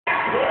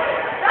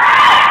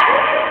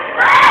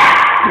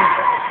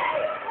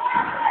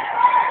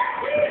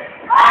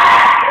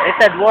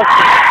said what?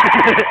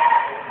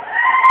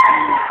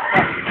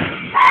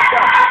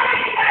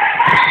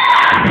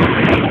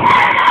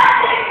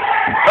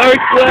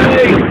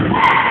 Earthquake!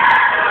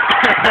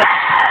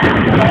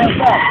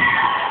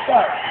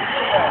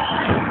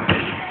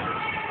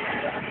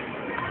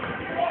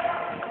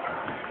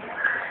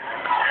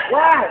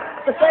 Wow!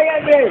 What say I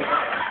do?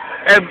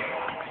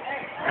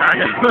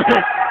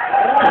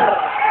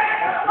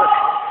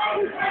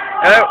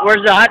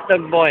 Where's the hot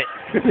dog boy?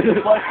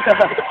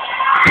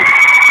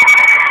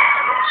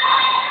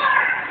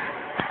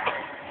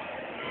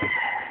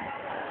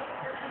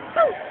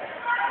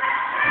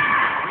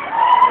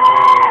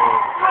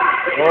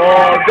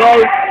 Oh, go!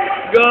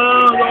 Go!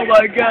 Oh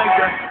my god,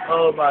 go!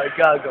 Oh my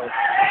god, go!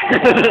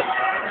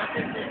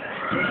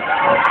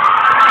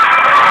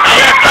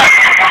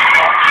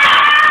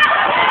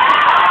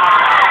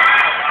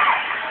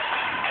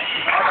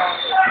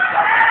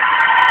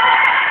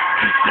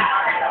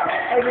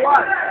 Hey,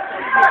 what?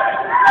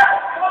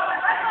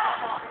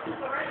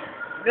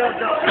 No,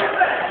 no.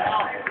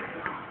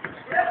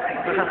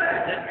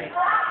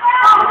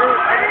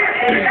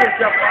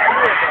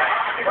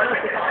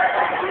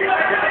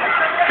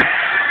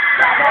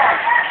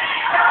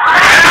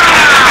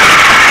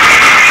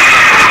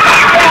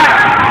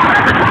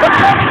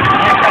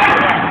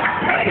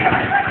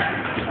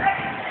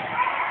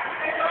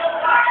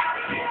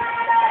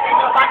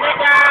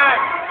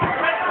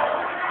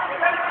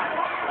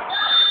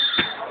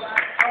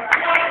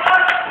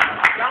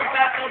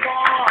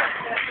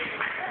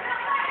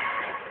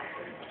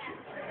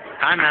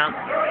 Time out.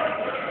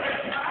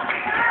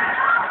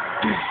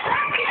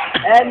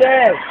 And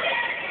then.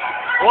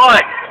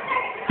 What?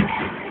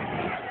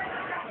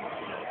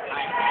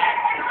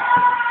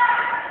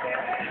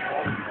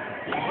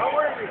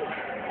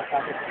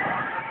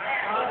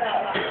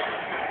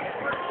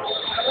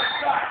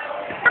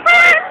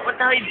 What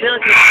the hell are you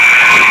doing?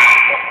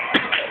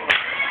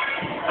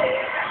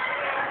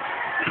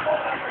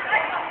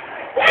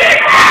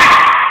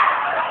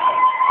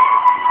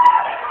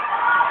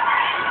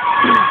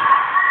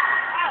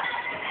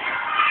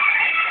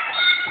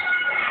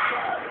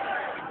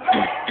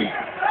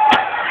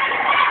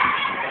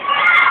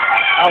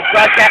 I'll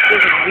broadcast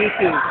this on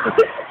YouTube.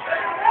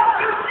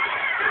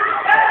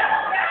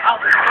 Oh,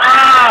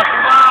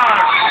 come on!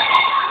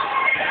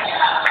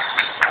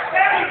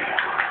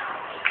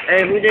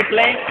 Hey, who they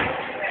playing?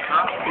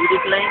 Huh? Who they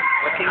playing?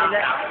 What team is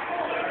that?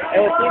 Hey,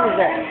 what team is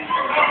that?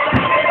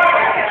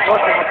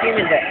 What team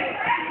is that?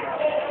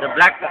 The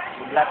black one.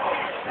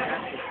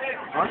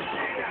 Huh?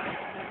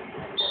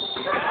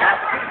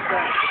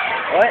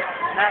 What?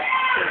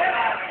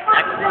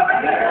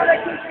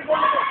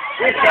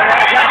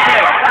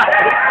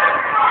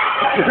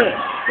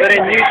 Put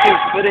in YouTube.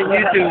 Put in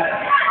YouTube.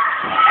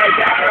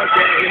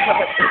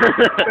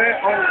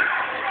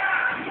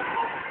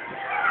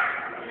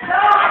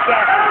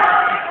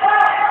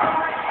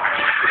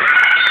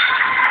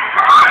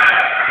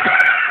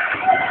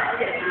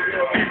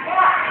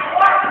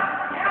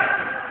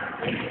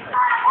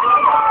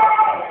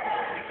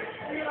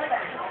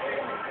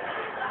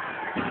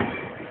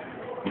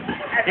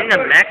 I think the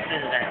Max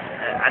is that.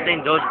 I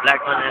think those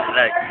black ones have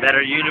like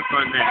better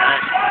uniform than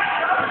us.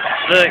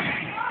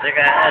 Look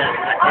at us.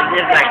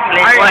 It's like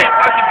plain white. It's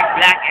supposed to be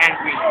black and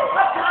green.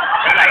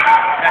 It's like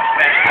that's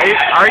bad.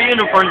 Our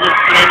uniforms is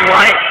plain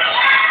white.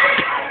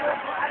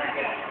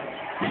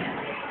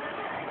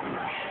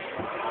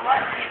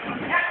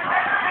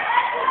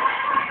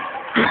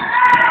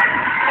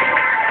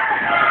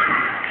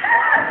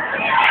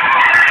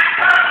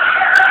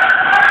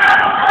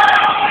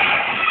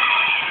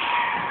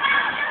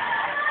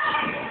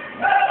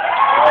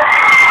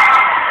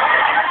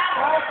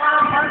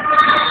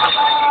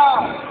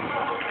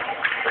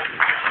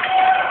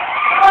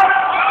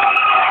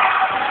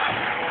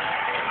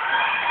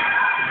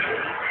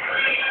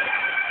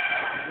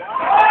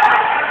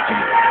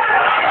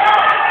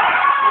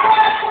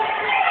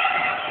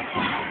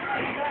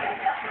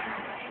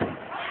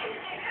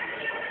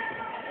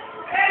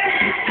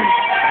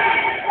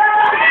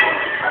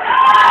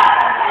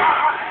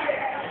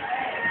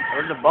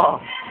 Where's the ball?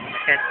 I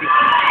can't see.